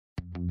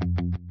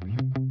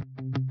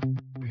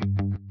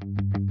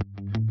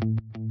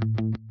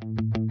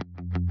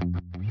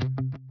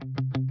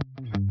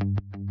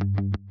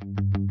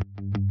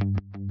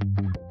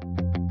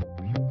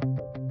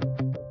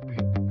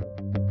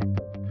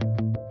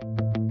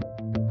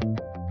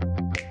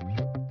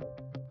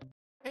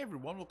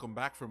welcome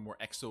back for more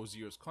Exos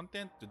Zeros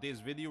content.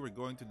 Today's video we're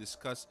going to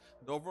discuss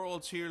the overall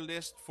tier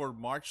list for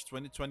March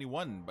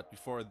 2021. But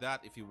before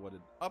that, if you wanted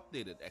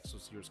updated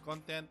Exos Zeros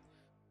content,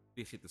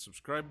 please hit the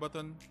subscribe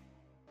button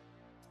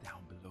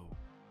down below.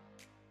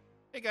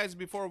 Hey guys,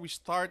 before we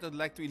start, I'd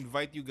like to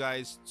invite you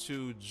guys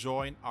to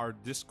join our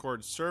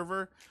Discord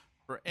server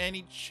for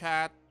any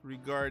chat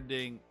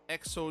regarding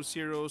Exos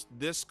Heroes,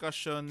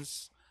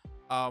 discussions,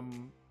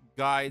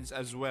 guides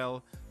as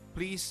well.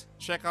 Please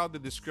check out the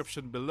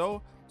description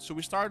below. So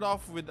we start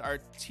off with our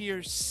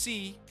tier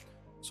C.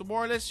 So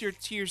more or less your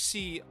tier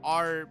C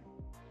are,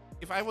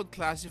 if I would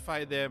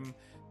classify them,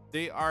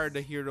 they are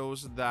the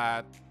heroes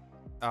that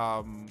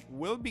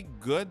will be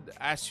good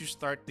as you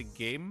start the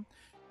game.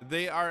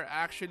 They are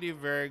actually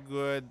very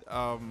good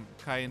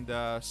kind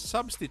of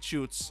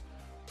substitutes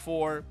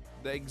for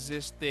the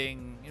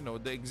existing,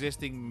 the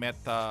existing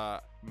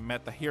meta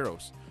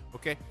heroes.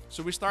 Okay,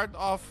 so we start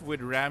off with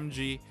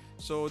Ramji.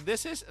 So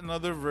this is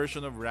another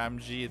version of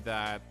Ramji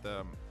that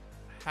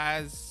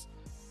has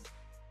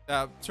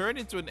turned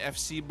into an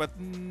FC, but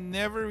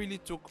never really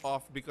took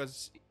off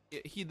because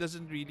he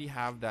doesn't really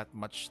have that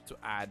much to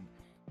add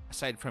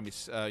aside from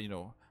his,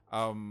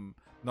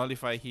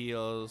 nullify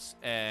heals,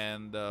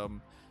 and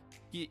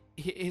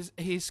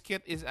his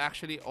kit is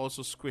actually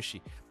also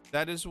squishy.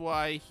 That is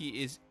why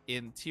he is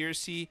in tier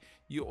C.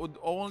 You would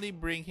only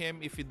bring him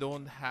if you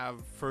don't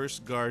have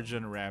first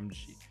Guardian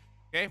Ramji.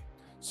 Okay,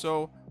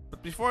 so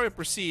but before I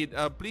proceed,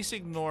 please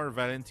ignore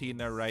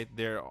Valentina right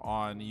there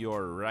on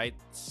your right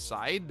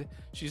side.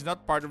 She's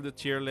not part of the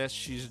tier list.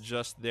 She's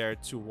just there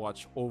to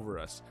watch over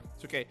us.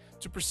 It's okay.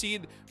 To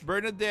proceed,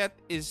 Bernadette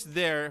is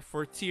there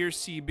for tier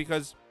C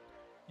because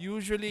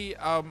usually,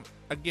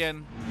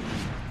 again,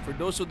 for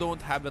those who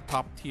don't have the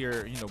top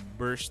tier,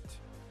 burst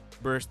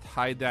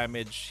high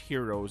damage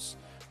heroes,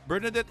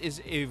 Bernadette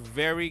is a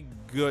very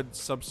good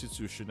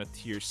substitution at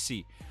tier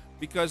C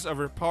because of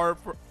her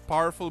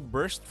powerful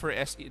burst for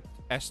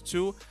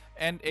S2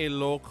 and a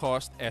low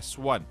cost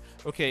S1.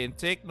 Okay, and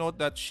take note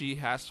that she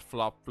has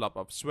flop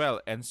as well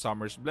and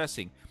Summer's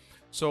Blessing.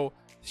 So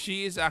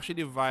she is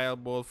actually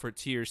viable for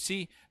tier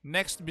C.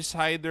 Next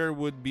beside her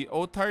would be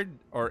Otard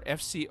or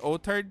FC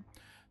Otard.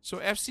 So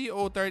FC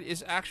Otard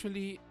is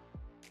actually,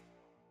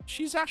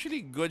 she's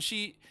actually good.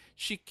 She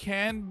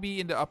can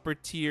be in the upper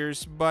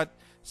tiers, but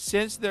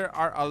since there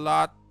are a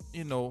lot,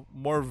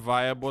 more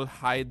viable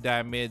high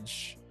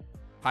damage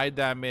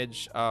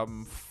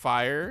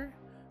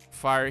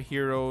fire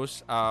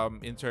heroes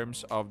in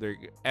terms of their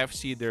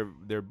FC,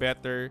 they're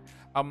better.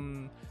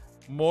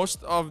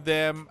 Most of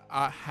them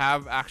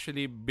have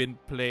actually been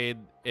played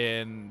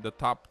in the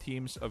top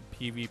teams of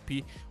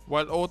PvP,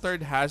 while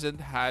Otard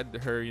hasn't had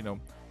her,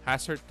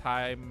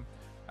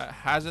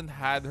 hasn't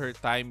had her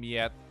time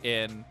yet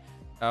in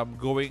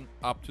going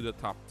up to the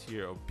top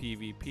tier of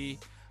PvP.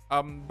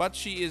 But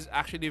she is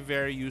actually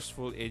very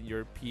useful in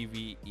your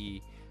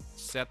PvE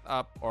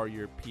setup or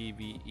your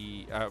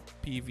PvE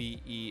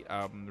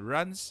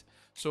runs.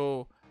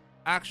 So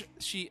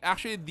she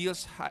actually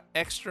deals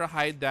extra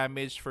high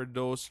damage for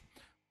those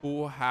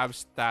who have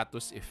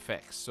status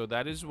effects. So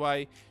that is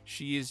why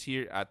she is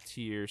here at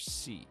tier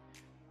C.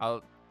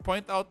 I'll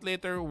point out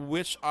later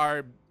which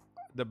are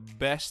the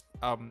best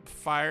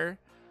fire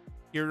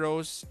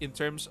heroes in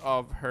terms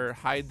of her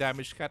high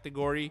damage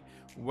category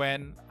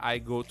when I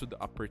go to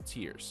the upper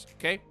tiers.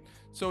 Okay,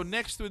 so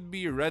next would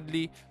be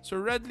Redley. So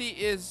Redley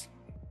is,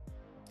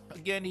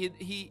 again,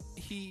 he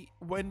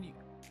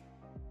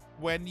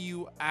when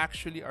you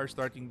actually are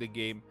starting the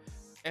game,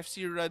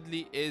 FC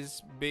Redley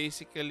is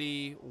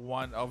basically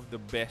one of the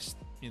best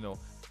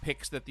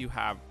picks that you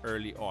have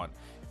early on.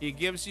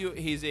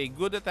 He's a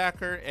good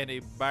attacker and a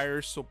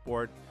barrier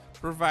support,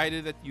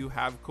 provided that you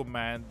have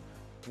command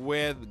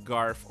with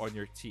Garf on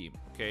your team.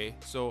 Okay,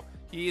 so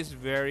he is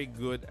very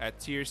good at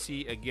tier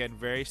C. Again,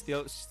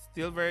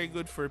 still very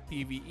good for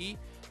PvE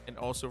and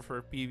also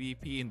for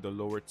PvP in the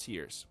lower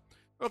tiers.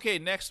 Okay,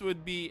 next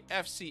would be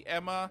FC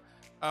Emma.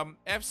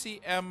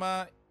 FC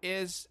Emma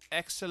is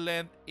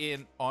excellent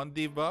on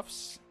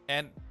debuffs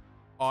and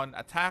on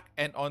attack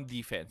and on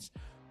defense.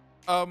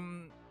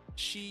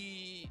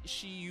 She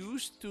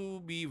used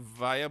to be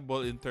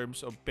viable in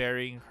terms of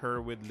pairing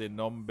her with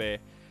Linombe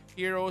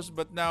heroes,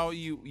 but now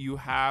you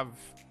have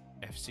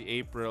FC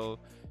April,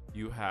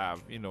 you have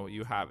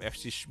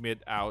FC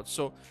Schmidt out,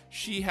 so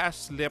she has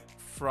slipped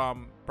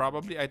from,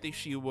 probably I think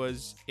she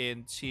was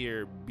in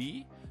tier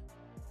B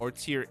or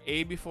tier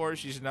A before.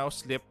 She's now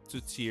slipped to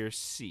tier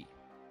C.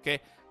 Okay,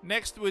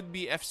 next would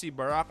be FC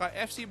Baraka.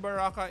 FC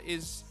Baraka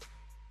is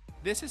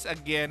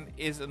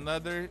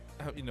another,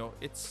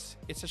 it's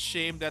a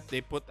shame that they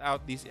put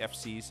out these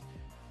FCs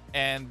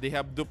and they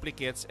have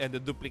duplicates, and the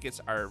duplicates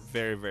are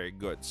very, very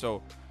good.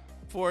 So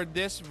for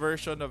this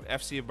version of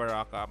FC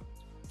Baraka,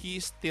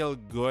 he's still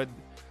good.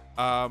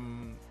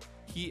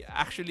 He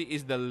actually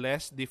is the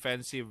less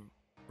defensive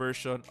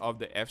version of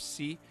the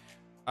FC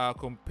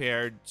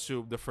compared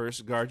to the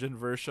first Guardian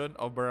version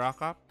of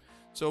Baraka.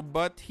 So,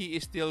 but he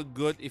is still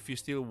good if you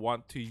still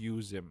want to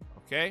use him.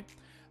 Okay,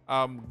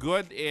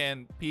 good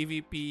in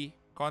PvP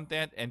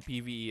content and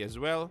PVE as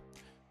well.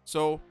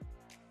 So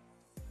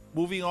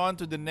moving on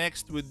to the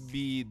next would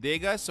be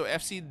Degas. So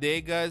FC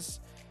Degas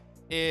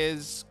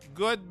is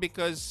good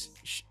because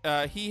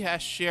he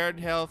has shared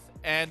health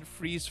and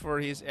freeze for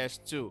his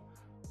S2.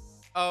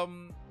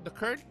 The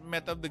current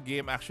meta of the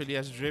game actually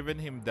has driven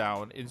him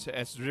down. It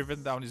has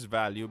driven down his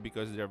value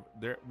because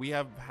we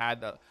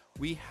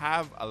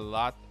have a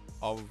lot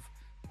of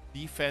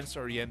defense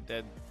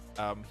oriented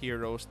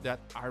heroes that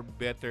are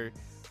better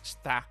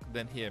stacked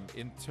than him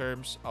in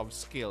terms of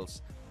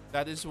skills.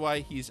 That is why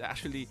he's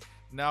actually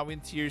now in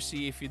tier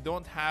C. If you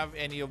don't have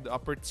any of the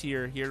upper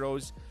tier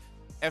heroes,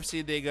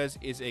 FC Degas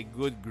is a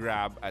good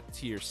grab at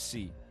tier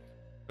C.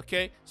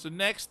 Okay, so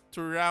next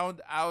to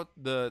round out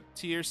the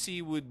tier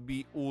C would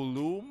be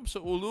Ulum.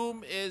 So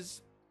Ulum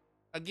is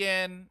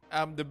again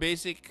the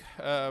basic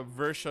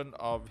version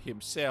of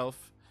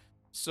himself.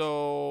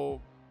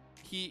 So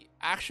he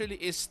actually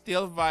is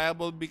still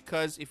viable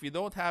because if you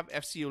don't have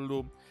FC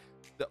Ulum,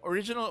 the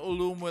original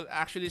Ulum will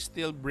actually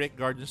still break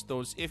Guardian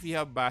Stones if you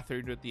have Bather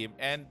in the team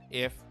and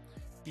if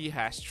he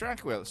has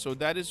Tranquil. So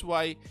that is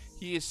why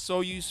he is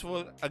so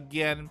useful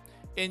again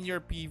in your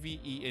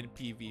PvE and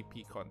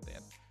PvP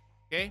content.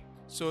 Okay,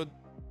 so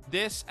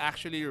this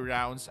actually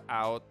rounds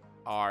out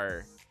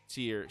our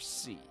tier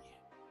C.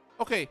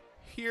 Okay,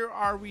 here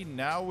are we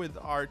now with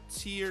our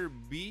tier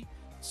B.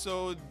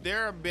 So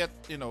they're a bit,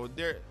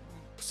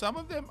 some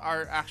of them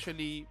are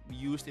actually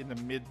used in the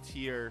mid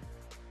tier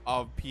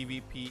of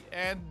PvP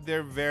and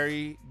they're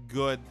very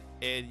good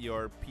in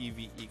your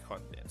PvE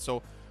content.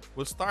 So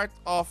we'll start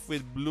off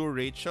with Blue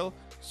Rachel.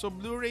 So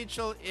Blue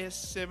Rachel is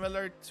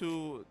similar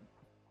to,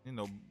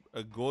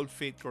 a Gold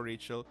Fate Core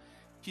Rachel.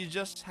 He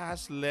just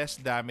has less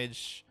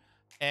damage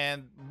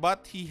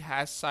but he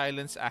has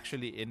silence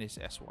actually in his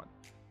S1.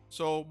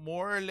 So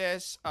more or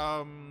less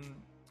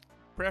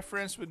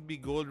preference would be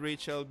Gold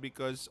Rachel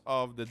because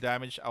of the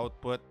damage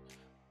output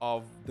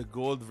of the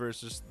gold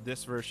versus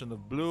this version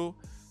of blue.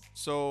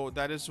 So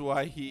that is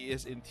why he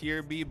is in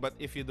tier B. But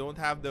if you don't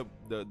have the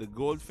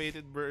gold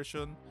fated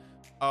version,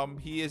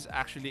 he is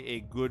actually a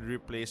good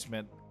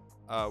replacement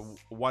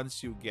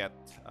once you get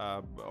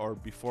or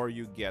before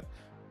you get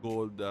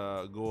gold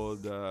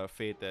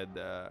fated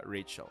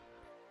Rachel.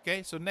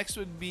 Okay, so next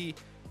would be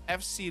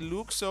FC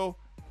Luke. So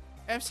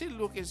FC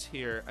Luke is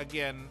here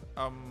again.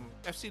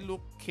 FC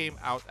Luke came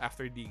out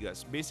after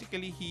Digas.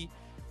 Basically, he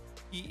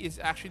is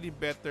actually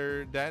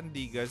better than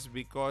Digas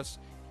because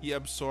he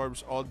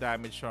absorbs all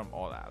damage from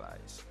all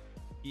allies.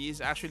 He is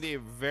actually a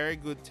very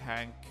good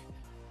tank,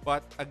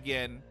 but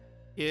again,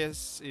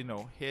 his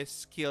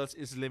skills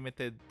is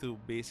limited to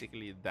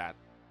basically that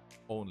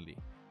only.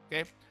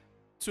 Okay,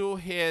 to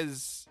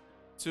his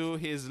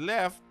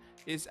left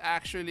is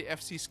actually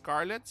FC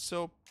Scarlet.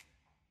 So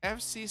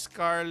FC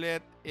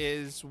Scarlet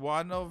is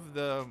one of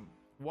the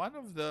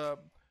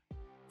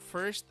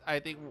first, I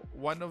think,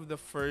 one of the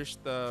first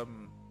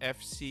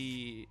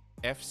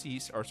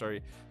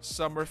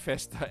Summer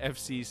Festa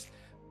FCs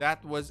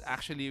that was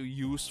actually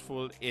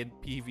useful in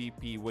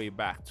PvP way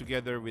back,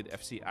 together with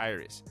FC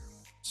Iris.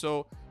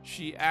 So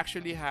she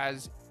actually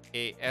has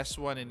a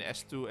S1 and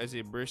S2 as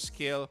a burst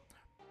skill,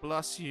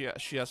 plus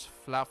she has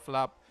flap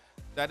flap.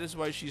 That is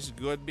why she's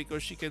good,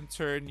 because she can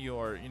turn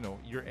your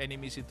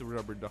enemies into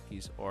rubber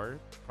duckies or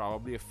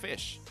probably a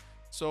fish.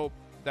 So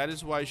that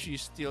is why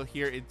she's still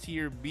here in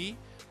tier B.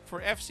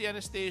 For FC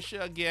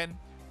Anastasia, again,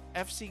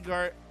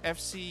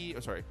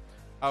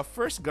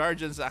 First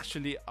Guardians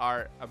actually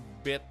are a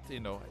bit,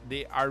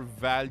 they are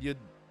valued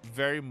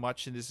very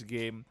much in this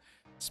game,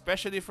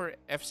 especially for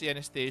FC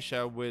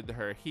Anastasia with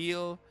her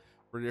heal,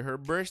 with her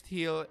burst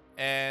heal,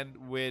 and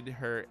with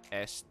her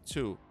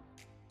S2.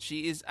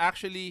 She is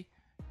actually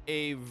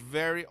a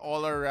very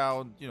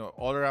all-around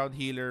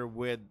healer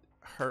with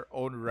her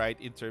own right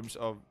in terms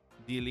of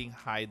dealing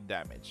high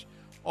damage.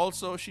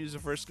 Also, she's a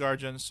First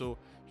Guardian, so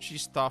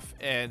she's tough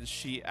and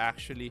she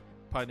actually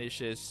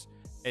punishes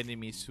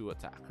enemies who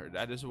attack her.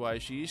 That is why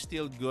she is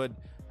still good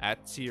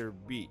at tier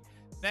B.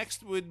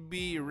 Next would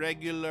be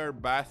regular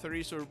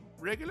Bathory. So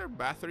regular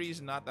Bathory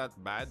is not that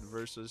bad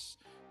versus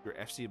your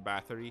FC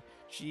Bathory.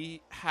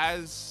 She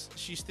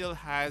still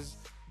has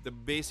the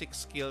basic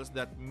skills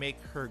that make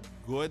her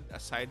good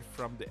aside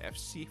from the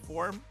FC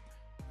form.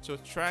 So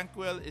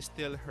Tranquil is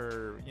still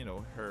her,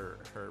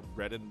 her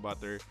bread and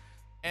butter,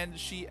 and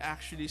she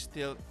actually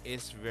still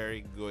is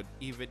very good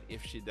even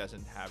if she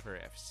doesn't have her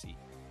FC.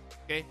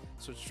 Okay,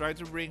 so try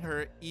to bring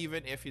her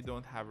even if you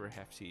don't have her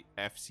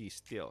FC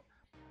still.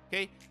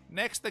 Okay,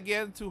 next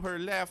again to her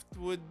left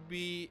would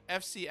be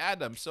FC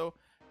Adams. So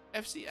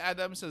FC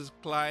Adams has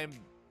climbed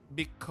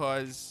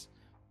because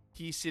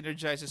he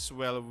synergizes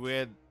well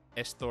with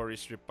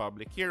Estoris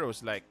Republic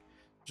heroes like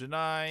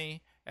Junai,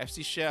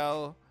 FC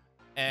Shell,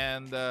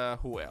 and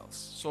who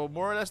else? So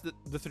more or less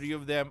the three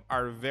of them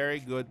are very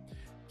good.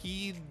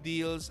 He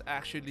deals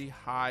actually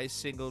high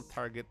single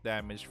target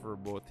damage for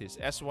both his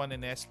S1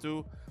 and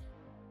S2.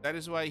 That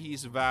is why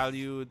he's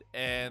valued,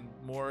 and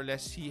more or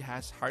less he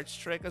has Heart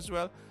Strike as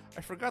well.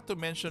 I forgot to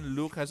mention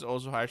Luke has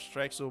also Heart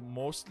Strike, so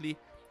mostly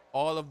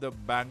all of the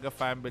Banga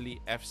family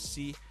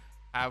FC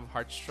have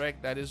Heart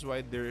Strike. That is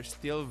why they're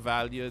still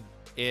valued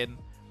in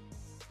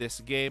this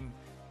game.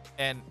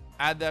 And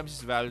Adams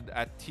is valued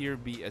at tier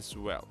B as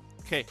well.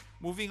 Okay,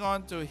 moving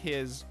on to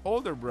his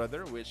older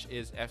brother, which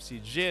is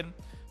FC Jin.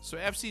 So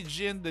FC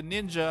Jin, the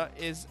ninja,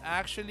 is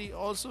actually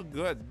also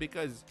good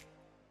because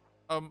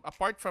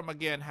apart from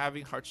again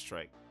having Heart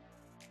Strike,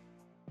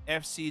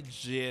 FC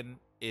Jin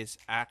is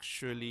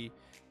actually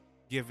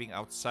giving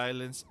out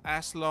silence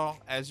as long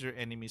as your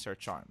enemies are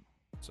charmed.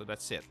 So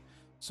that's it.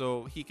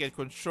 So he can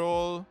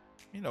control,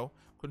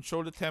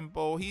 control the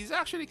tempo. He's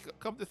actually,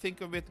 come to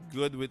think of it,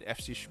 good with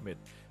FC Schmidt.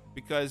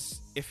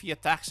 Because if he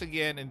attacks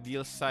again and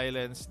deals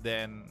silence,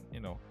 then,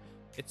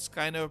 it's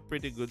kind of a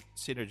pretty good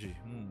synergy.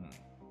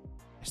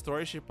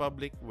 Historic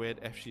Republic with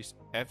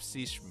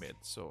FC Schmidt.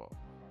 So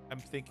I'm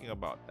thinking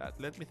about that.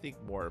 Let me think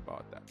more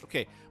about that.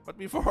 Okay, but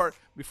before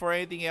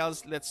anything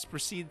else, let's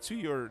proceed to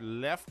your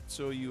left.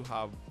 So you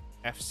have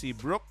FC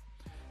Brook.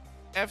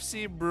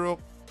 FC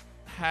Brook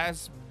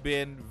has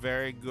been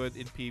very good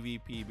in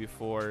PvP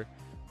before.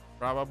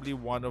 Probably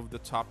one of the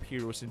top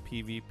heroes in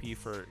PvP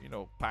for,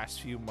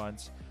 past few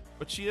months.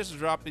 But she has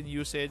dropped in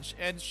usage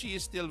and she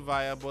is still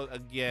viable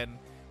again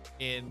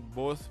in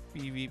both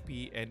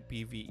PvP and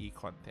PvE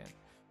content.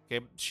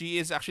 Okay, she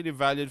is actually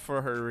valued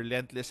for her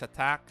relentless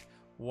attack.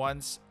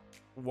 Once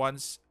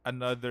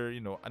another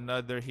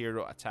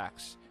hero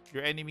attacks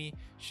your enemy,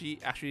 she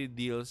actually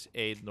deals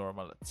a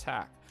normal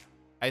attack.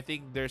 I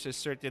think there's a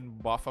certain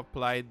buff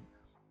applied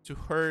to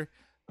her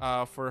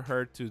for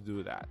her to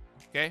do that.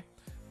 Okay,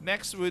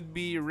 next would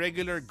be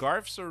regular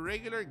Garf. So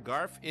regular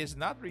Garf is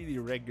not really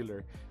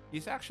regular.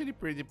 He's actually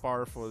pretty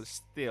powerful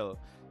still.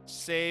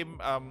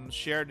 Same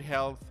shared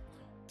health,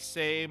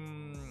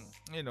 same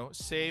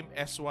same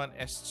S1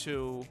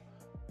 S2,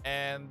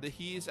 and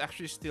he is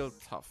actually still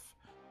tough.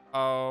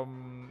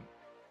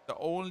 The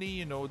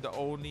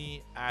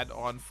only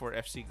add-on for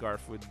FC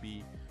Garf would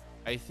be,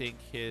 I think,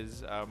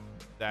 his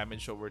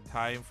damage over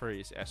time for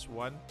his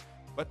S1.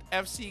 But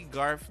FC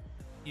Garf,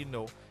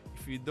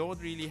 if you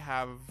don't really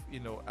have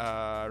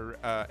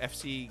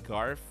FC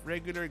Garf,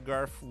 regular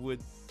Garf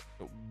would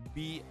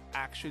be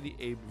actually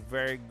a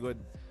very good,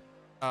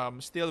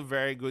 still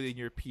very good in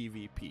your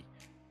PvP.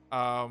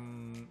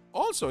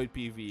 Also in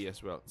PvE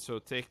as well. So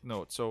take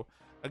note. So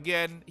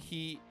again,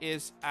 he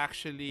is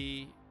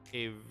actually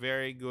a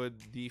very good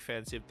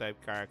defensive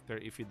type character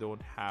if you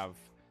don't have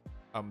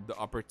the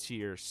upper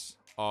tiers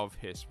of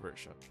his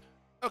version.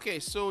 Okay,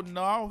 so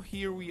now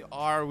here we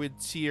are with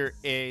tier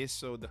A.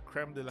 So the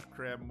creme de la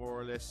creme more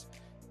or less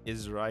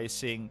is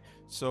rising.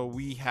 So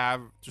we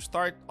have to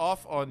start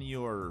off on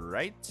your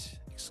right,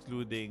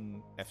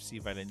 excluding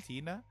FC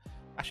Valentina.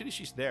 Actually,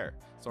 she's there.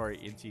 Sorry,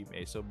 in Team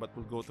A. So, but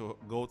we'll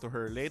go to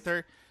her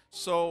later.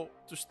 So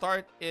to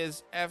start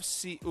is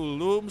FC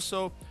Ulum.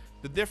 So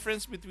the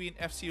difference between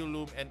FC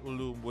Ulum and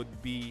Ulum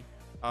would be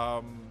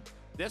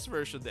this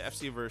version, the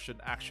FC version,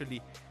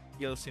 actually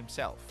heals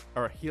himself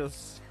or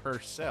heals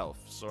herself.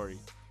 Sorry.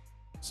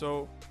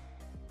 So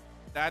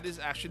that is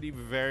actually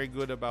very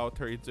good about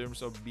her in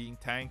terms of being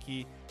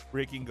tanky,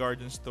 breaking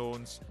Guardian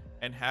Stones,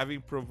 and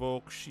having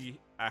provoke. She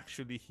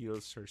actually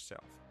heals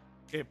herself.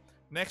 Okay.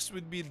 Next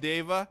would be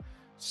Deva.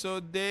 So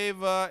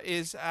Deva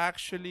is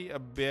actually a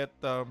bit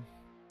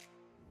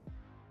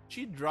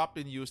she dropped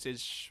in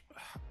usage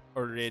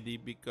already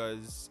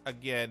because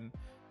again,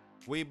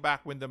 way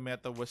back when the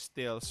meta was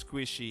still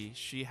squishy,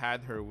 she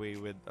had her way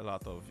with a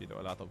lot of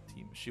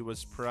teams. She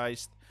was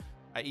priced.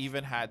 I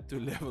even had to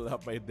level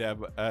up my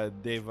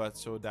Deva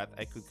so that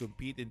I could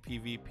compete in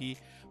PvP.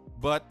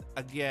 But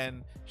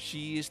again,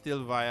 she is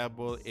still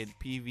viable in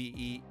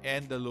PvE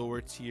and the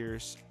lower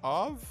tiers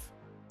of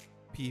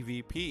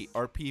PvP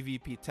or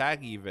PvP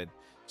tag even.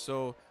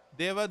 So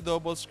Deva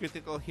doubles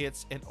critical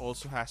hits and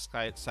also has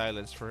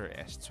silence for her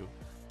S2.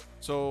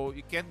 So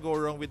you can't go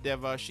wrong with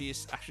Deva. She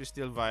is actually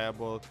still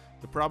viable.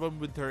 The problem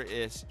with her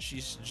is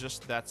she's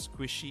just that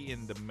squishy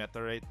in the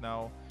meta right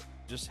now.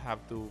 Just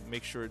have to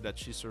make sure that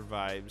she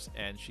survives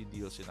and she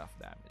deals enough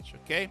damage.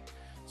 Okay,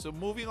 so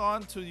moving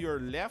on to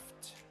your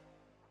left,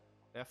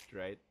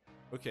 right.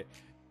 Okay,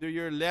 to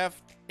your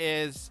left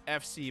is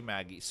FC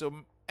Maggie. So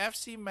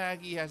FC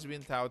Maggie has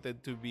been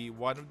touted to be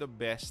one of the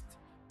best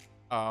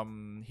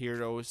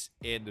heroes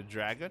in the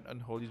Dragon,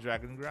 Unholy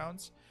Dragon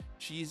Grounds.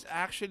 She's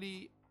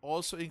actually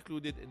also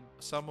included in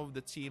some of the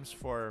teams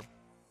for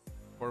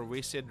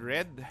Wasted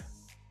Red.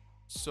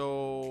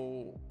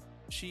 So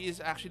she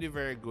is actually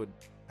very good.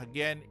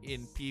 Again,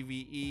 in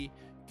PvE,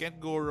 can't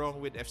go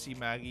wrong with FC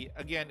Maggie.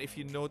 Again, if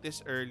you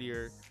noticed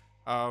earlier,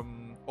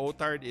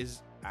 Otard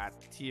is at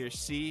tier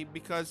C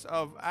because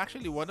of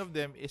actually one of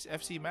them is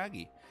FC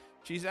Maggie.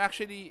 She's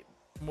actually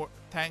more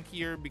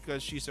tankier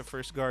because she's a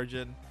first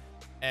guardian,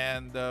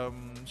 and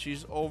she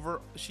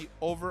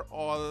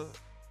overall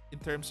in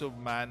terms of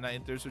mana,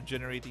 in terms of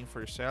generating for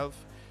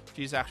herself,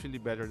 she's actually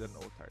better than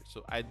Otard.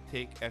 So I'd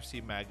take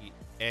FC Maggie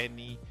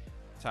any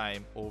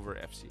time over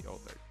FC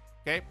Otard.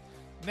 Okay.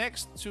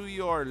 Next to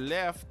your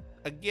left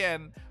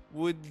again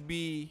would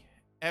be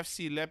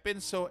FC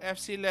Lepin. So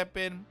FC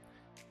Lepin,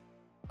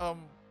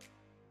 um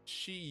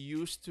she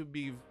used to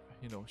be,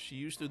 she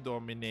used to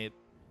dominate.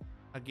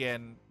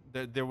 Again,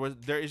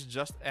 there is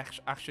just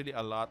actually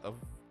a lot of,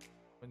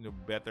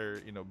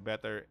 better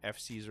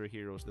FCs or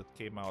heroes that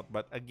came out.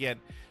 But again,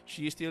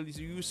 she still is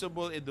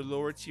usable in the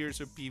lower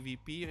tiers of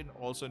PvP and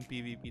also in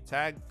PvP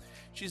tag.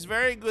 She's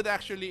very good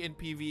actually in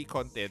PvE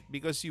content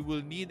because you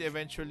will need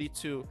eventually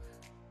to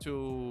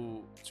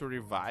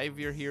revive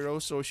your hero.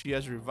 So she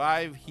has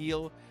revive,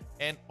 heal,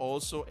 and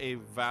also a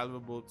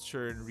valuable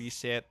turn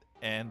reset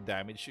and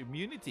damage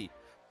immunity.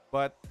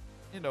 But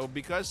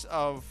because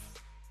of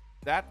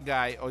that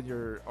guy on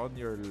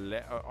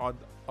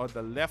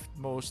the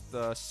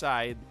leftmost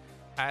side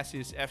has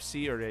his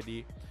FC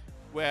already,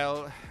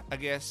 well, I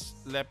guess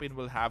Lepin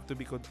will have to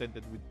be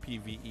contented with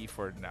PVE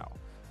for now.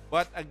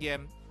 But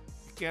again,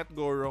 you can't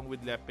go wrong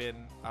with Lepin.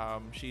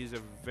 She's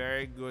a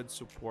very good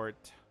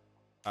support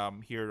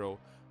hero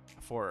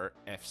for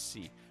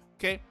FC.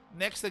 Okay,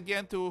 next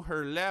again to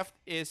her left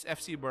is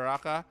FC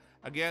Baraka.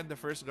 Again, the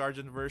first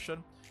Guardian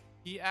version.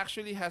 He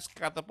actually has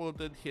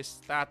catapulted his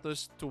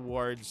status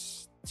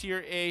towards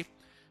tier A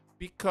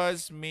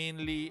because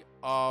mainly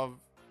of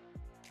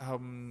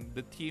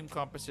the team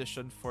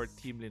composition for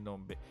Team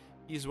Linombe.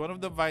 He's one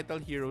of the vital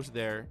heroes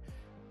there.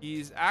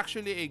 He's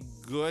actually a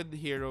good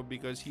hero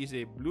because he's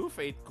a blue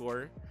Fate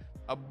core,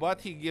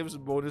 but he gives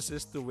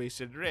bonuses to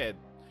Wasted Red.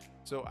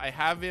 So I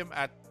have him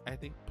at, I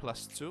think,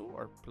 +2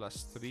 or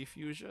 +3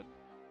 fusion.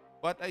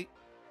 But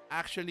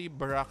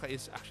Baraka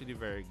is actually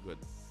very good.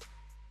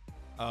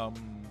 Um,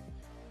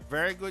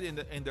 very good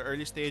in the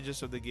early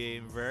stages of the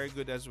game. Very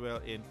good as well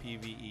in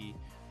PVE.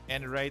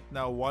 And right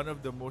now, one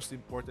of the most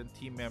important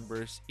team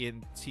members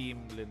in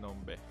Team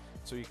Linombe.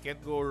 So you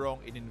can't go wrong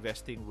in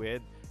investing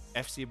with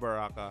FC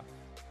Baraka,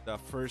 the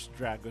first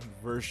dragon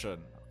version.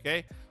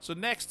 Okay, so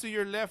next to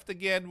your left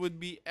again would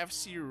be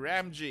FC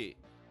Ramji.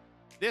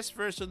 This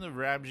version of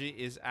Ramji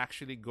is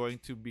actually going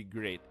to be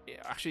great.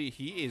 Actually,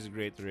 he is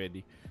great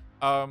already.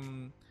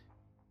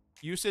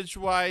 Usage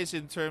wise,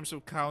 in terms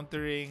of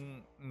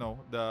countering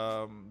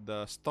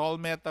the stall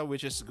meta,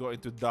 which is going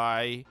to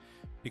die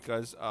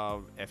because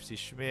of FC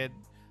Schmid.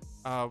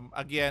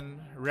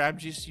 Again,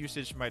 Ramji's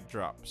usage might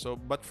drop. So,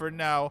 but for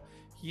now,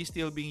 he's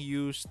still being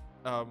used.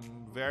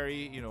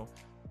 Very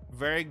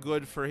very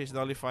good for his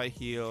nullify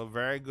heal.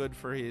 Very good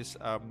for his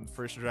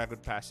first dragon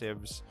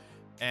passives.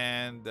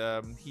 And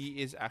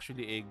he is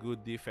actually a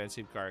good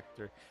defensive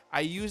character.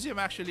 I use him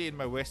actually in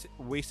my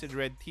Wasted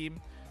Red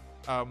team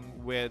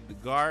with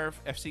Garf,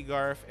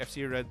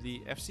 FC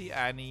Redley, FC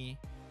Annie,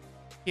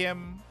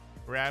 him,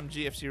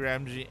 Ramji, FC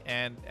Ramji,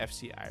 and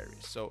FC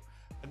Iris. So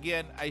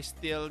again, I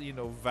still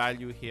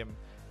value him,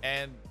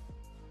 and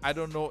I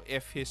don't know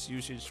if his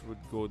usage would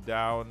go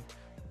down,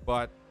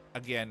 but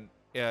again,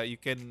 you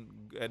can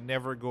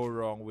never go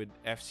wrong with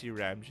FC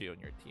Ramji on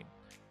your team.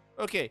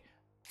 Okay,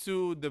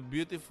 to the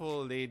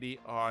beautiful lady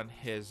on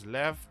his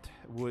left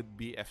would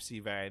be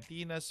FC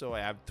Valentina. So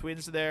I have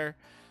twins there.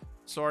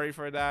 Sorry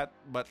for that,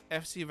 but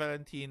FC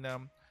Valentina,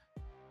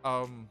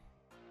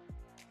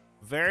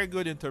 very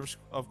good in terms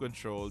of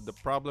control. The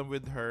problem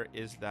with her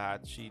is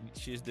that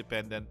she's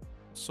dependent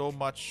so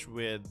much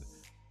with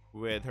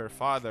her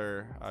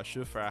father,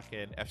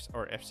 Shufraken,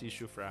 or FC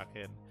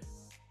Shufraken,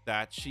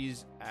 that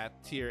she's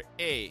at tier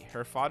A.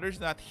 Her father's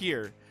not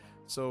here,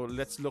 so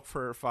let's look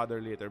for her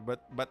father later.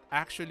 But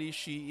actually,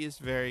 she is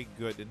very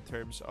good in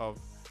terms of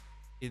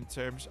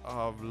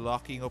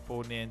locking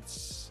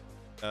opponents,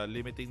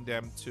 limiting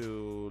them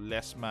to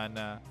less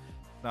mana,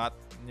 not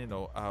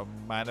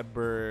mana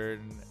burn,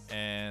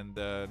 and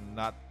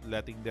not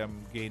letting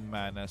them gain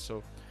mana.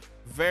 So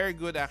very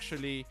good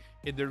actually.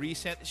 In the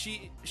recent,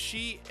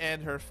 she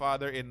and her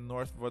father in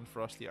North Von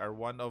Frosty are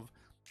one of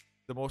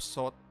the most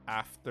sought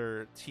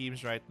after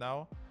teams right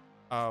now.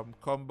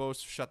 Combos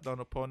shut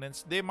down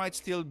opponents. They might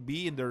still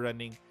be in the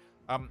running,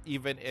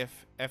 even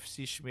if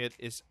FC Schmidt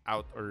is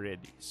out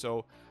already.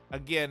 So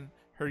again,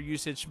 her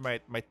usage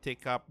might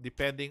tick up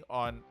depending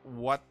on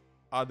what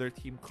other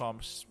team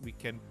comps we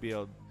can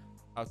build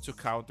to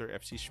counter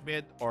FC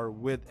Schmidt or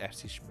with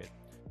FC Schmidt.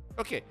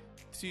 Okay,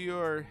 to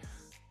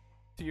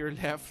your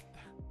left,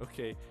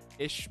 okay,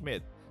 is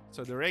Schmidt.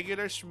 So the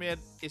regular Schmidt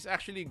is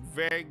actually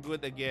very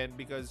good again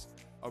because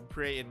of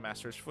Prey in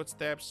Master's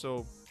Footsteps.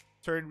 So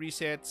turn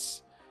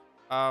resets,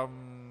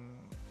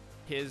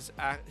 his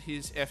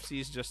FC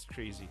is just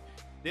crazy.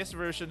 This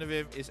version of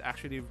him is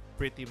actually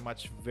pretty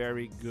much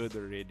very good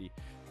already.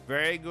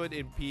 Very good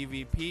in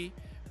PvP,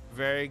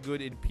 very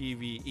good in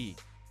PvE.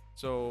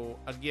 So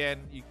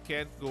again, you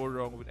can't go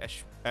wrong with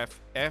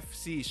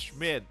FC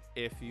Schmid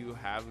if you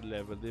have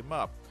leveled him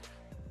up.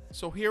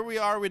 So here we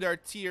are with our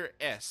tier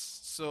S.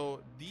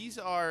 So these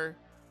are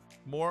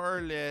more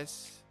or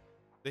less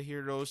the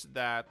heroes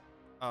that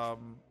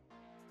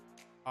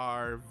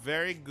are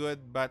very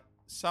good, but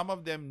some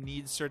of them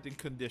need certain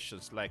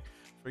conditions. Like,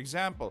 for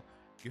example,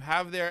 you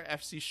have their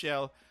FC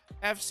Shell.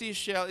 FC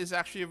Shell is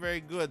actually very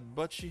good,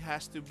 but she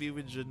has to be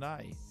with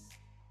Janai.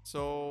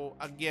 So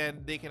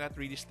again, they cannot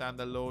really stand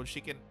alone.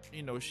 She can,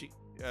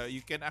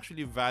 you can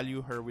actually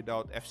value her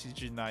without FC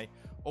Janai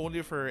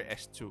only for her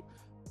S2.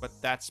 but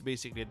that's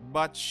basically it.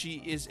 But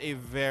she is a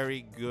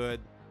very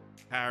good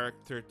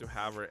character to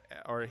have,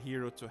 or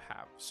hero to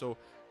have. So,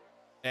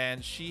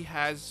 and she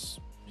has,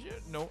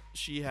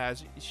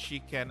 she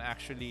can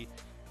actually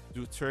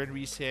do turn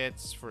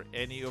resets for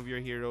any of your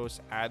heroes,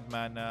 add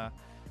mana,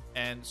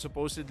 and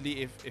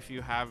supposedly if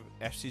you have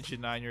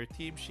FCG9 on your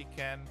team, she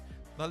can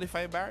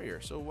nullify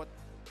barrier. So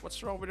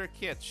what's wrong with her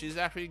kit? She's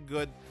actually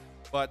good,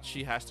 but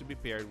she has to be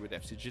paired with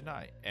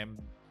FCG9, and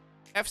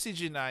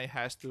FCG9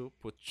 has to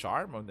put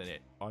charm on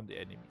the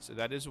enemy. So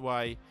that is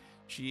why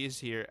she is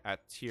here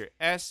at tier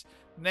S.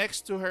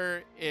 Next to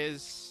her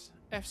is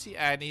FC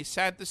Annie.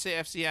 Sad to say,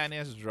 FC Annie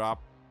has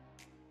dropped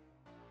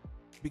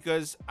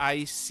because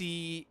I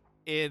see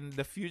in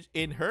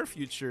her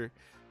future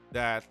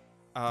that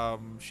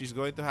she's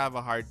going to have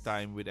a hard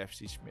time with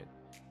FC Schmidt,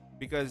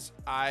 because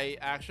I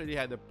actually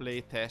had a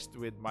play test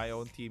with my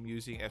own team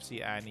using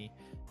FC Annie,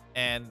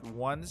 and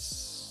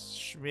once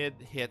Schmidt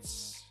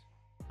hits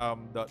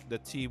the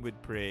team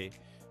with prey,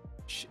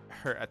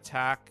 her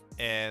attack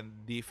and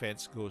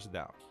defense goes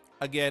down.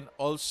 Again,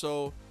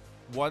 also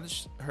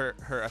once her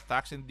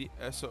attacks and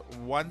so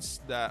once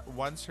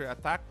her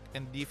attack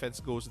and defense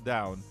goes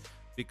down,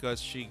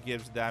 because she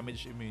gives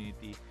damage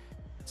immunity,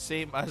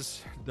 same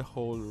as the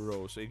whole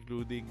row, so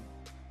including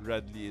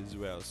Radley as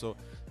well. So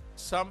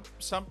some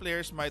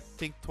players might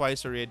think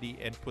twice already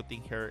and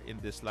putting her in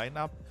this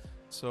lineup.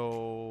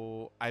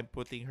 So I'm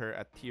putting her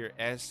at tier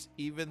S,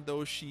 even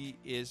though she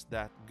is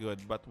that good.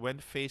 But when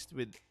faced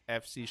with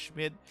FC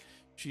Schmid,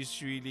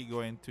 she's really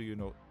going to,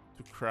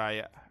 to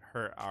cry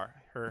her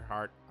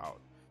heart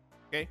out.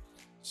 Okay,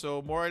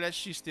 so more or less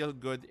she's still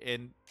good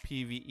in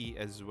PVE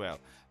as well.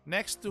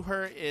 Next to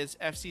her is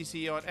FC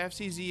Zeon.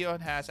 FC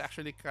Zeon has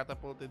actually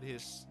catapulted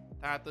his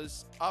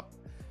status up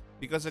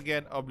because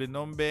again of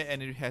Linombe,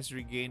 and it has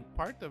regained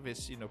part of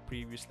his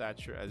previous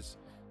stature as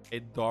a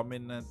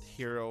dominant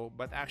hero.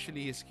 But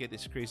actually his kit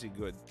is crazy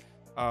good.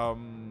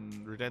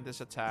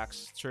 Relentless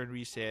attacks, turn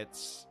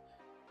resets,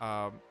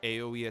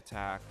 AoE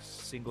attacks,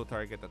 single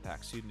target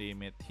attacks, you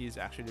name it. He's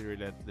actually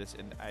relentless,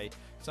 and I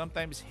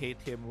sometimes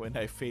hate him when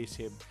I face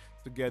him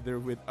together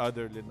with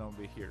other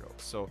Linombe heroes.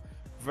 So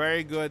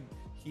very good.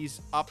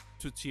 He's up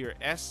to tier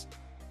S.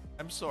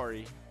 I'm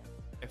sorry,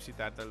 FC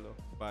Tatalo,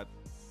 but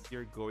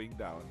you're going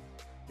down.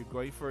 You're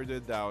going further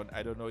down.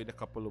 I don't know, in a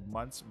couple of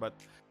months, but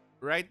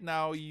right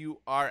now you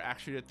are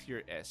actually at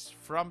tier S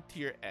from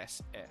tier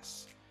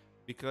SS.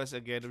 Because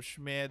again of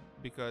Schmidt,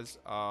 because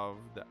of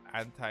the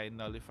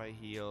anti-nullify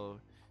heal,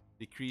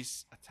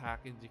 decrease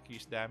attack and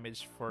decrease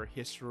damage for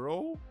his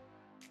row.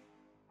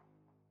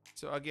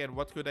 So again,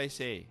 what could I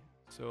say?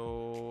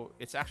 So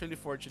it's actually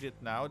fortunate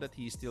now that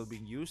he's still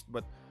being used,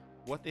 but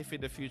what if in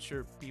the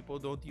future people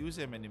don't use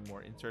him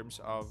anymore in terms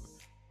of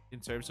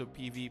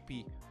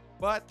PvP?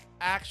 But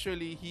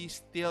actually he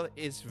still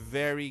is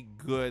very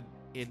good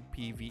in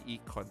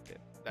PvE content.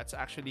 That's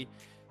actually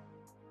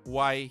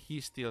why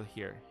he's still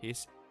here.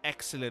 He's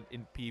excellent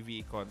in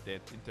PvE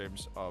content in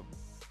terms of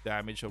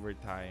damage over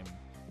time,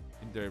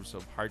 in terms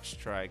of hard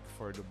strike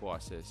for the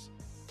bosses.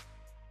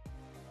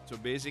 So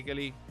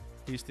basically,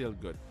 he's still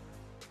good.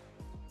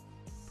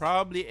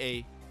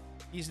 Probably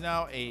he's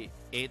now a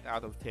 8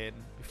 out of 10.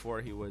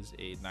 Before he was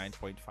a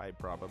 9.5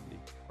 probably,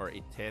 or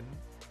a 10.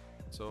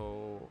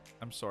 So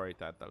I'm sorry,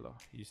 Tatalo.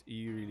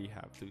 You really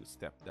have to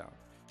step down.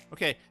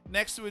 Okay,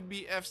 next would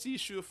be FC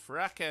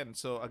Shufraken.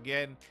 So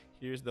again,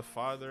 here's the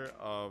father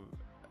of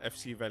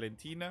FC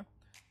Valentina.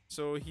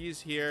 So he's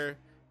here.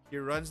 He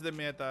runs the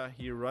meta.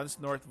 He runs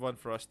North Von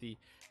Frosty.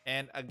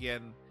 And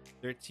again,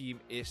 their team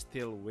is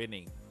still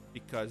winning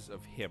because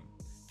of him.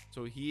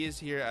 So he is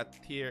here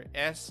at tier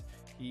S.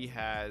 He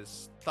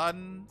has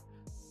stun.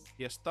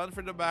 He has stun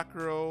for the back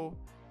row.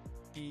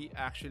 He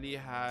actually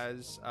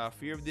has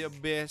Fear of the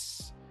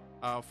Abyss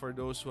for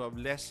those who have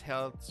less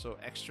health. So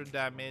extra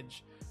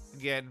damage.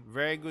 Again,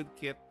 very good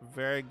kit.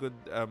 Very good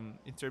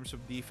in terms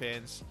of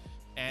defense.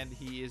 And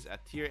he is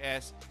at tier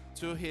S.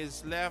 To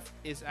his left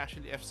is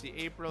actually FC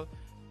April.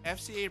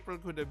 FC April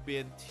could have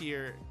been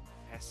tier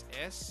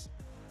SS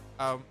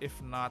if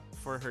not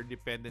for her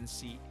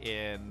dependency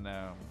in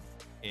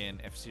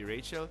FC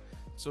Rachel.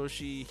 So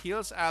she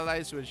heals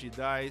allies when she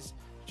dies.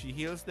 She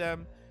heals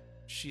them.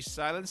 She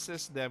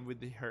silences them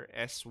with her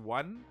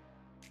S1,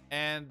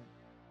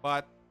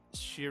 but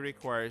she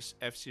requires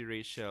FC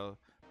Rachel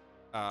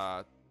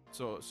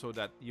so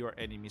that your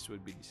enemies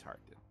would be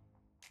disheartened.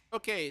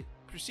 Okay,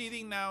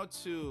 proceeding now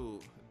to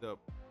the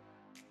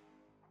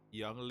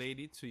young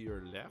lady to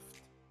your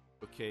left.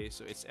 Okay,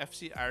 so it's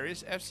FC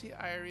Iris. FC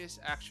Iris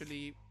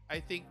actually, I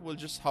think, will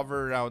just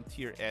hover around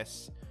tier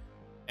S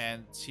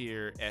and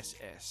tier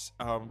SS.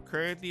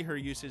 Currently, her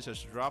usage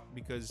has dropped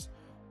because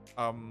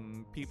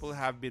people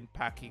have been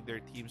packing their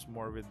teams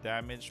more with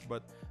damage.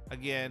 But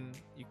again,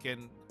 you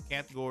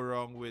can't go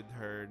wrong with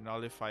her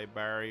nullify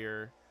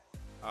barrier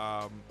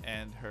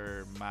and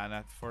her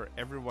mana for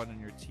everyone on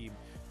your team.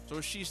 So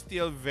she's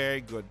still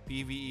very good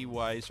PvE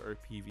wise or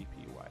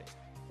PvP wise.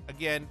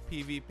 Again,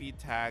 PvP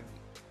tag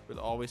will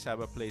always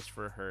have a place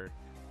for her.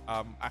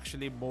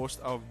 Actually,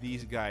 most of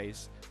these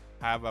guys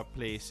have a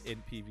place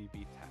in PvP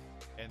tag,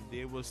 and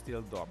they will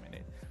still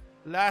dominate.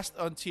 Last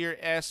on tier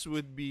S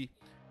would be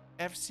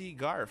FC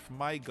Garf,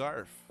 my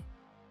Garf.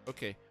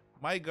 Okay,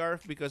 my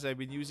Garf, because I've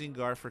been using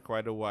Garf for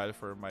quite a while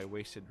for my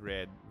Wasted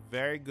Red.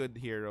 Very good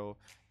hero,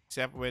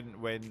 except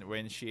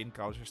when she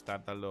encounters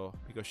Tantalo,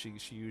 because she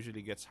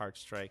usually gets Heart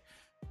Strike.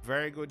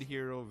 Very good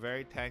hero,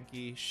 very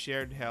tanky,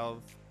 shared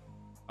health.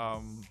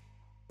 Um,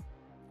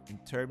 in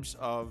terms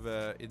of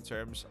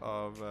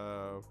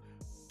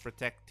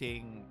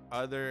protecting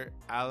other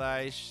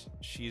allies,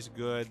 she's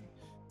good.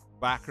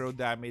 Back row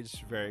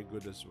damage, very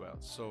good as well.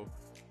 So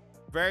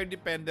very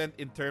dependent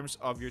in terms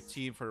of your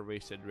team for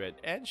Wasted Red.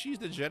 And she's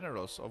the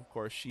general, so of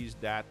course she's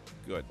that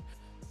good.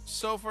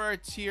 So for our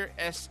tier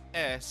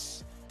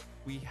SS,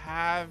 we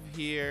have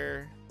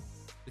here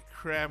the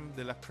creme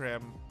de la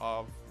creme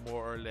of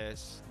more or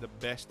less the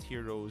best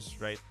heroes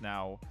right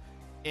now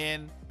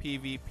in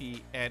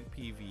PvP and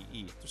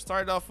PvE. To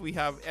start off, we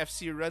have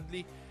FC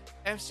Rudley.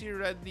 FC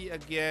Rudley,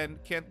 again,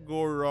 can't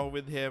go wrong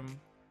with him.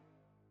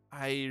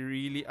 I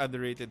really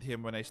underrated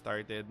him when I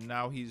started.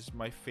 Now he's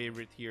my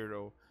favorite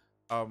hero.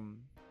 Um,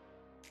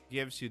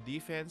 Gives you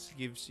defense,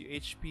 gives you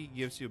HP,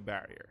 gives you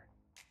barrier.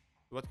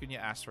 What can you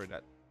ask for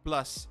that?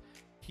 Plus,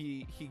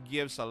 he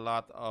gives a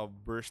lot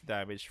of burst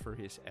damage for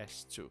his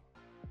S2.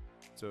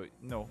 So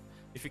no,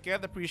 if you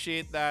can't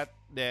appreciate that,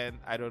 then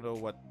I don't know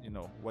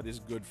what is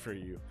good for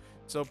you.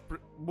 So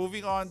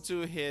moving on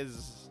to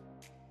his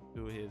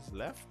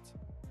left.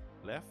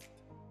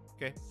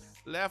 Okay,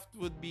 left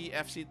would be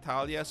FC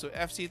Talia. So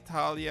FC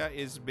Talia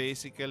is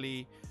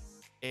basically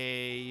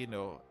a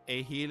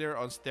healer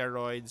on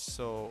steroids.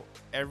 So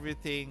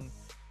everything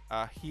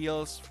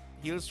heals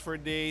for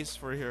days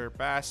for her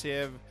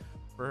passive,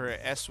 for her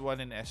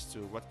S1 and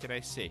S2. What can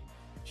I say?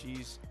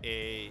 She's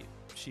a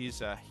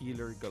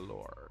healer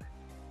galore.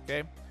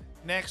 Okay.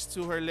 Next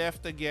to her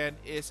left again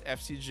is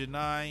FC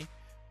Janai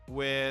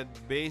with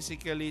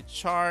basically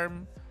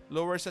charm,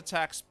 lowers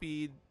attack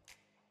speed,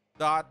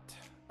 dot,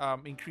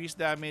 increase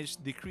damage,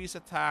 decrease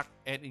attack,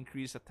 and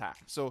increase attack.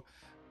 So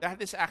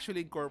that is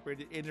actually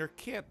incorporated in her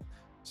kit.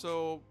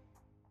 So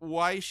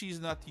why she's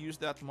not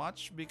used that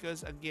much?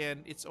 Because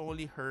again, it's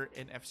only her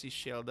and FC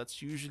Shell that's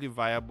usually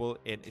viable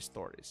in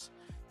Stories.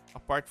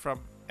 Apart from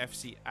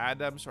FC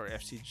Adams or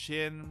FC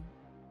Jin,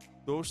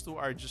 those two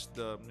are just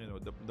the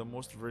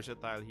most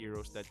versatile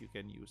heroes that you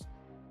can use.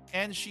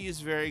 And she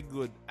is very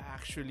good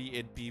actually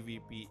in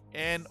PvP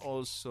and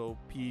also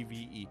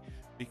PvE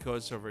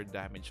because of her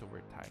damage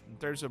over time. In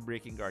terms of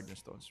breaking Guardian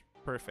Stones,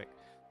 perfect.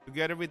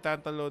 Together with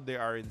Tantalo, they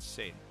are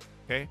insane.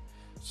 Okay?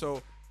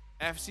 So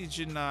FC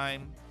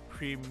G9,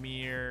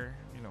 premier,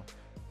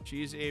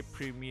 she's a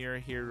premier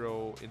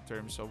hero in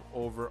terms of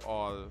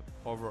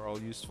overall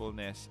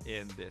usefulness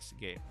in this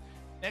game.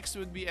 Next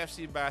would be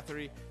FC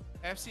Battery.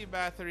 FC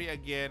Battery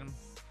again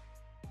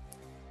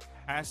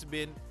has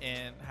been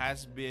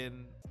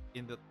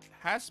in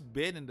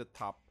the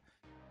top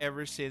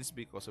ever since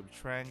because of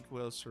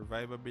tranquil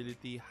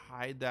survivability,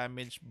 high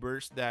damage,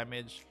 burst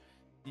damage,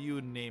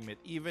 you name it.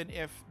 Even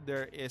if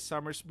there is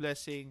Summer's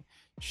Blessing,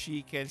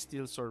 she can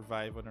still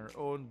survive on her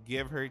own.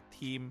 Give her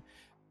team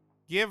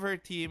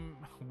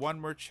one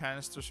more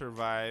chance to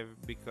survive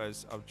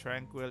because of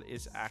Tranquil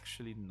is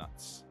actually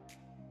nuts.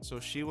 So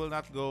she will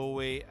not go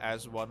away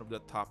as one of the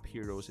top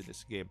heroes in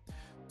this game.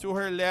 To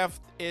her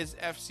left is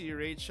FC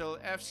Rachel.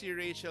 FC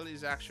Rachel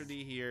is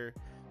actually here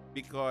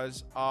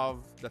because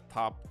of the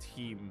top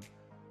team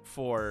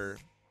for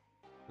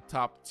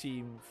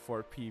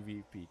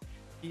PvP.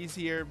 He's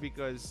here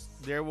because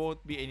there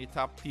won't be any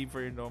top team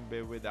for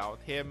Inombe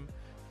without him,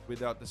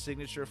 without the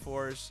signature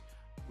force,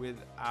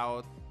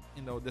 without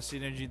the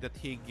synergy that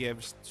he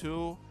gives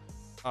to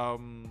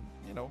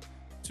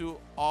to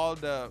all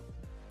the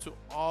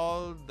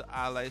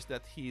allies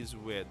that he's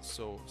with.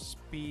 So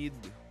speed,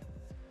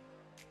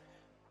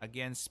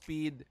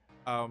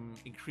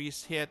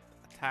 increased hit,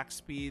 attack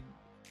speed,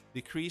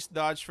 decreased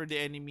dodge for the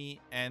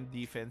enemy, and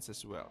defense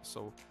as well.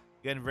 So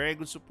again, very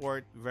good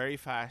support, very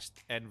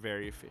fast, and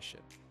very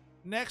efficient.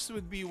 Next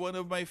would be one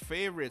of my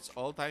favorites,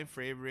 all-time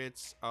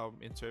favorites,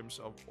 in terms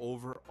of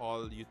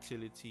overall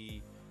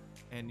utility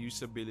and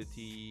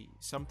usability.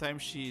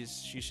 Sometimes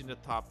she's in the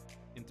top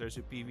in terms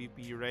of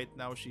PvP. Right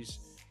now, she's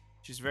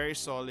very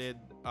solid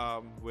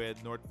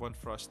with North One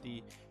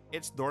Frosty.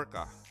 It's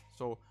Dorka.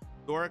 So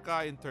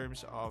Dorka in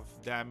terms of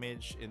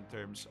damage, in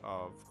terms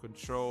of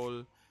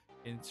control,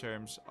 in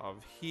terms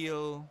of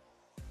heal.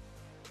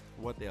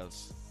 What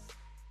else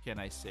can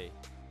I say?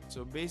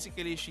 So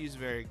basically, she's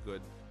very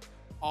good.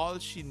 All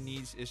she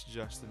needs is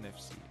just an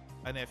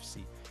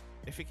FC.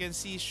 If you can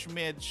see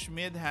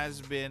Schmid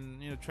has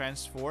been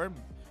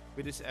transformed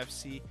with his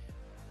FC.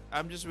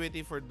 I'm just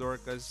waiting for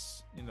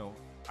Dorka's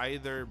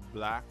either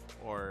black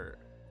or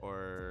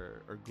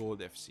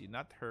gold FC,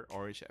 not her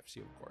orange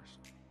FC, of course.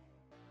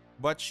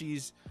 But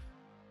she's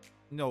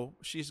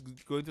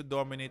going to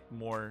dominate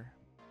more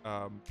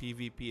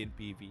PvP and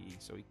PvE,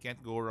 so you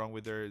can't go wrong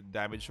with her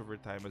damage over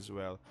time as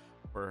well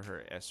for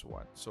her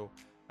S1. So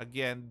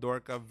again,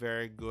 Dorka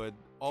very good,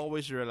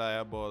 always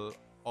reliable,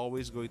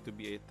 always going to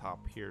be a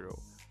top hero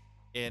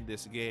in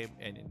this game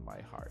and in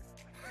my heart.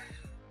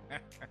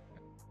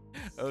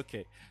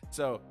 Okay,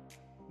 so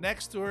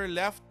next to her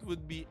left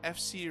would be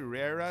FC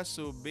Rera.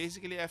 So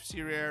basically,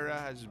 FC Rera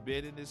has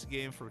been in this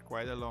game for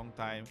quite a long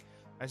time,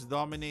 has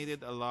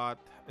dominated a lot,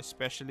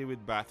 especially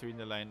with Battery in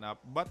the lineup.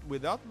 But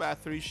without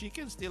Battery, she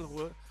can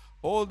still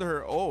hold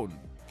her own.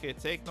 Okay,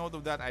 take note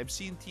of that. I've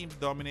seen teams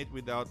dominate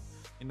without,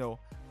 you know,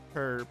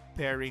 her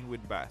pairing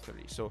with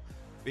Battery. So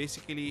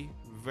basically,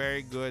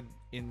 very good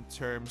in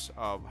terms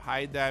of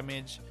high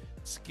damage,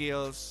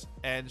 skills,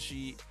 and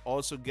she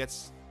also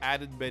gets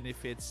added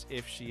benefits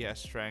if she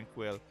has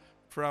Tranquil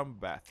from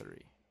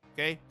Battery.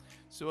 Okay,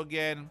 so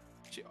again,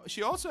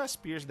 she also has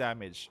Pierce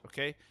damage.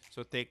 Okay,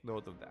 so take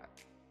note of that.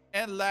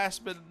 And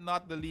last but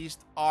not the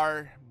least,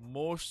 our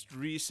most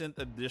recent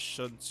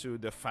addition to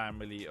the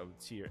family of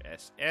tier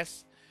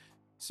SS.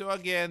 So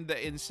again,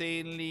 the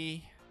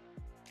insanely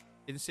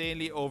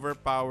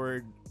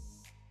overpowered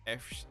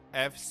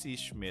FC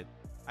Schmidt.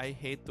 I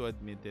hate to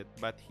admit it,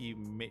 but he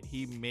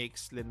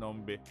makes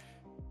Lenombe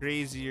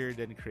crazier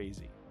than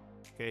crazy.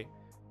 Okay,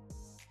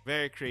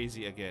 very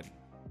crazy again.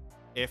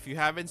 If you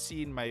haven't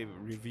seen my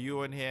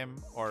review on him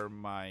or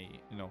my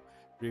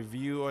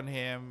review on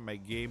him, my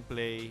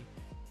gameplay,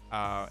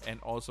 and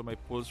also my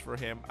pulls for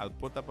him, I'll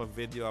put up a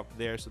video up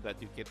there so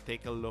that you can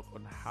take a look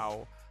on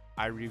how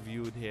I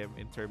reviewed him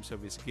in terms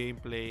of his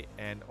gameplay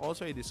and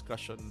also a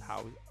discussion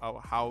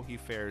on how he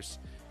fares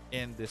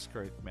in this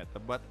current meta.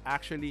 But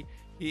actually,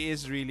 he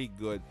is really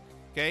good.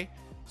 Okay,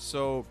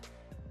 so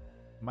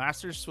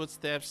Master's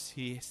Footsteps,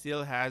 he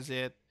still has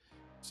it.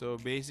 So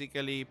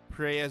basically,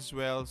 pray as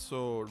well.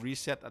 So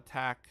reset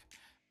attack,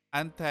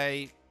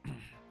 anti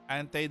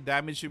anti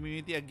damage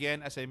immunity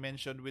again, as I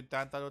mentioned with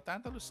Tantalo.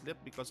 Tantalo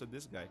slipped because of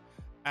this guy.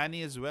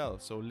 Annie as well.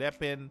 So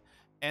Lepin,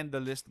 and the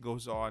list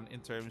goes on in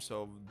terms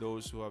of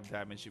those who have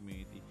damage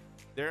immunity.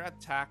 Their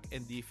attack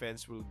and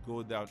defense will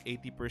go down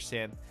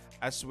 80%,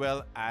 as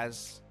well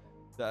as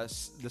the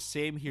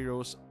same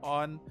heroes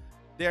on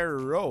their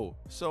row.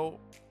 So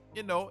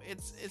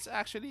it's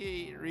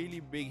actually a really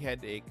big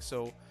headache.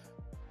 So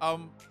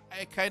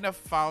I kind of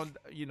found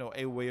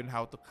a way on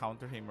how to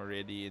counter him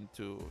already,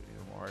 into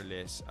more or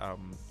less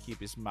keep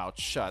his mouth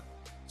shut,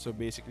 so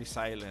basically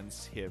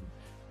silence him,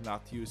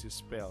 not use his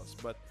spells.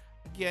 But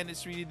again,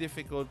 it's really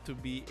difficult to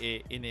be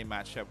in a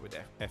matchup with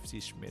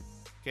FC Schmidt.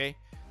 Okay,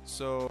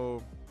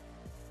 so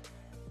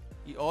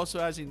he also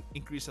has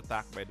increased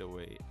attack, by the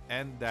way,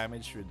 and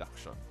damage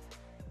reduction.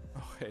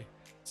 Okay,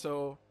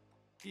 so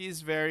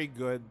he's very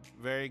good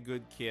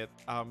kit.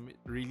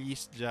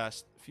 Released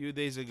just a few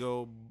days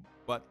ago,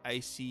 but I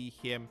see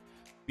him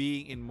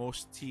being in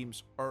most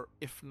teams, or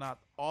if not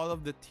all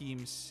of the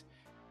teams,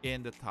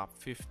 in the top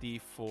 50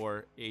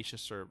 for Asia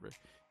server.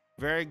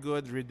 Very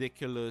good,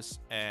 ridiculous,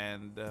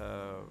 and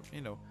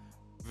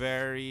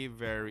very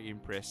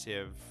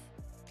impressive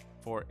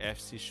for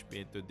FC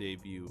Schmidt to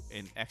debut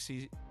in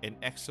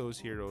Exos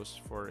Heroes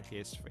for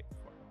his fate.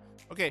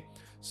 Okay,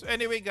 so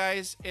anyway,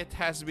 guys, it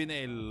has been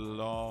a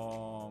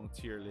long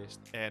tier list.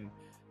 And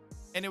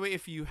anyway,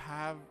 if you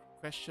have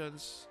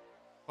questions,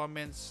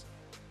 comments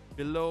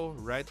below,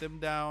 write them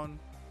down.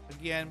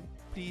 Again,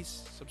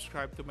 please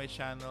subscribe to my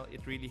channel.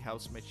 It really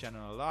helps my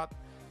channel a lot.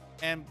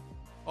 And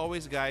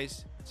always,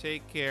 guys,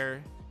 take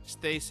care,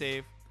 stay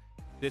safe.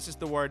 This is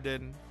the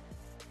Warden,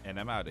 and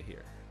I'm out of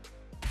here.